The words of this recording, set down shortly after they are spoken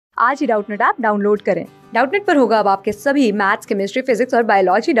आज ही Doubtnut app download करें। डाउटनट पर होगा अब आपके सभी मैथ्स, केमिस्ट्री, फिजिक्स और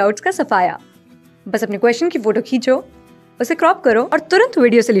बायोलॉजी डाउट्स का सफाया। बस अपने क्वेश्चन की फोटो खींचो, उसे क्रॉप करो और तुरंत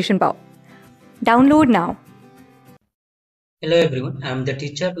वीडियो सोल्यूशन पाओ। Download now. Hello everyone, I am the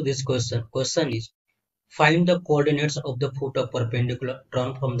teacher to this question. Question is, find the coordinates of the foot of perpendicular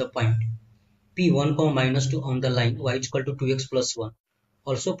drawn from the point P1, -2 on the line y is equal to 2x plus 1.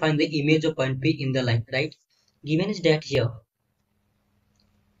 Also find the image of point P in the line, right? Given is that here,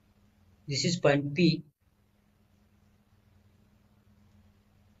 this is point P,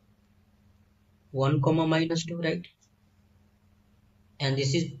 1, -2, right? And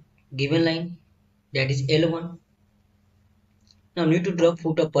this is given line, that is L1. Now need to draw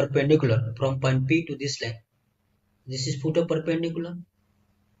foot of perpendicular from point P to this line. This is foot of perpendicular.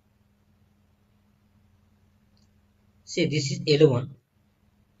 Say this is L1.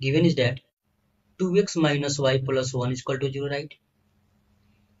 Given is that 2x minus y plus 1 is equal to 0, right?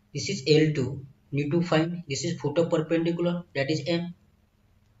 This is L2. Need to find, this is foot of perpendicular, that is M.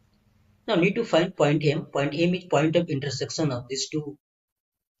 Now need to find point M. Point M is point of intersection of these two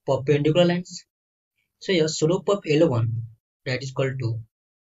perpendicular lines. So here slope of L1, that is equal to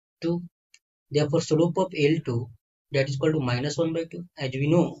 2. Therefore slope of L2, that is equal to -1/2. As we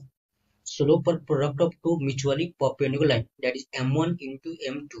know, slope or product of two mutually perpendicular lines, that is M1 into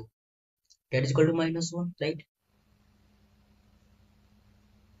M2, that is equal to -1, right?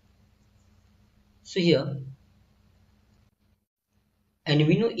 So here, and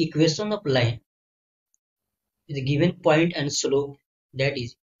we know equation of line with a given point and slope, that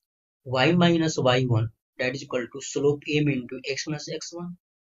is y minus y1, that is equal to slope m into x minus x1.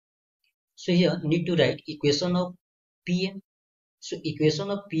 So here need to write equation of Pm. So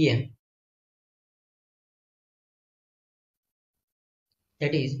equation of Pm,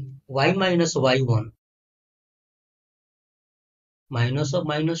 that is y minus y1 minus of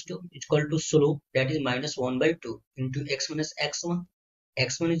 -2 is equal to slope, that is -1/2 into x minus x1.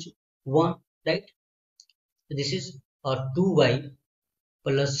 x1 is 1, right? So this is 2y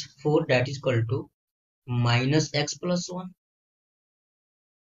plus 4, that is equal to minus x plus 1.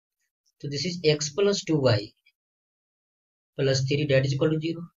 So this is x plus 2y plus 3, that is equal to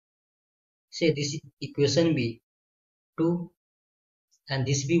 0. Say this equation be 2 and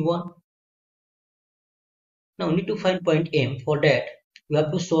this be 1. Now we need to find point M. For that we have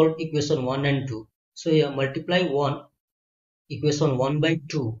to solve equation 1 and 2. So here multiply 1, equation 1 by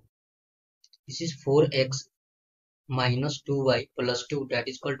 2. This is 4x minus 2y plus 2, that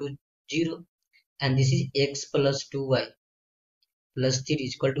is equal to 0. And this is x plus 2y plus 3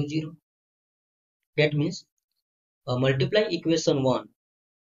 is equal to 0. That means multiply equation 1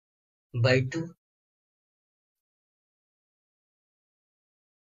 by 2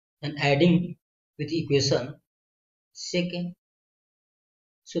 and adding with equation second.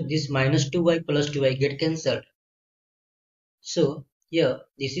 So this minus 2y plus 2y get cancelled. So here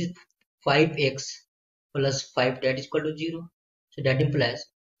this is 5x plus 5, that is equal to 0. So that implies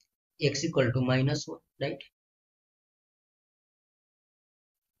x equal to -1, right?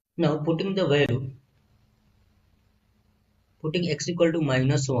 Now putting the value, putting x equal to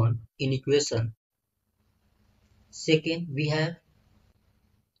 -1 in equation second, we have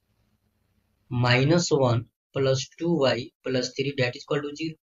 -1 plus 2y plus 3, that is equal to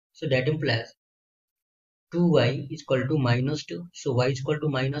 0. So that implies 2y is equal to -2. So y is equal to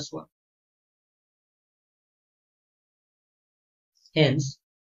 -1. Hence,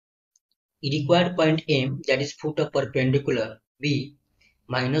 required point M, that is foot of perpendicular, be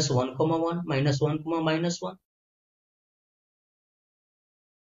 -1, -1, -1, -1.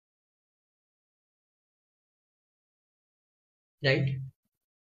 Right?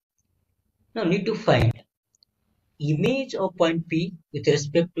 Now need to find image of point P with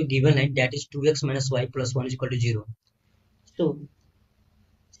respect to given line, that is 2x minus y plus 1 is equal to 0. So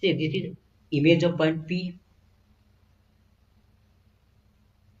say this is image of point P.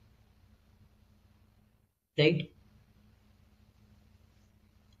 Right?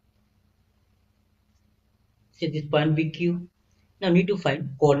 Say this point PQ. Now need to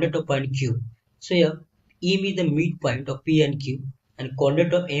find coordinate of point Q. So here M is the midpoint of P and Q and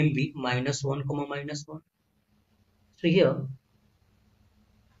coordinate of M be -1, -1. So here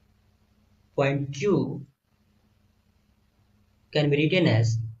point Q can be written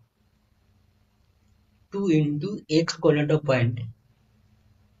as 2 into x coordinate of point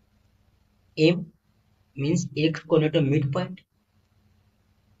M, means x coordinate of midpoint,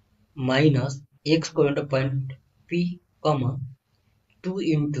 minus x coordinate of point P, comma 2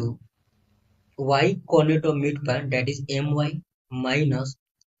 into y coordinate of midpoint, that is my, minus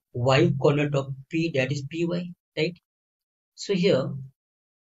y coordinate of P, that is py, right? So here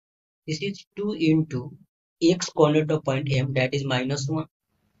This is 2 into x coordinate of point M, that is -1,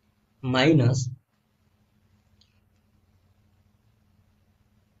 minus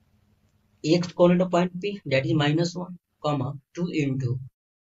x coordinate of point P, that is -1, comma 2 into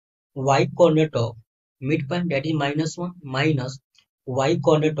y coordinate of midpoint, that is -1, minus y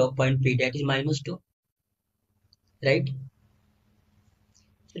coordinate of point P, that is -2, right?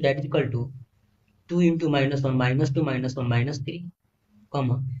 So that is equal to 2 into -1, -2, -1, -3,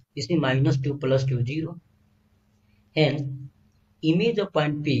 comma, this is -2 plus 2, 0. Hence, image of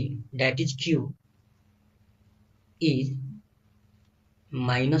point P, that is Q, is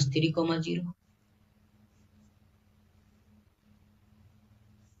 -3, 0.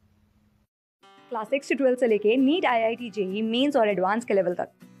 Class 6 से 12 से लेके NEET IIT JEE mains और advance के level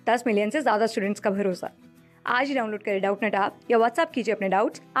तक 10 million से ज़्यादा students का भरोसा। आज ही डाउनलोड करें डाउटनेट ऐप या व्हाट्सएप कीजिए अपने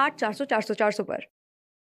डाउट्स 8400 400 400 पर।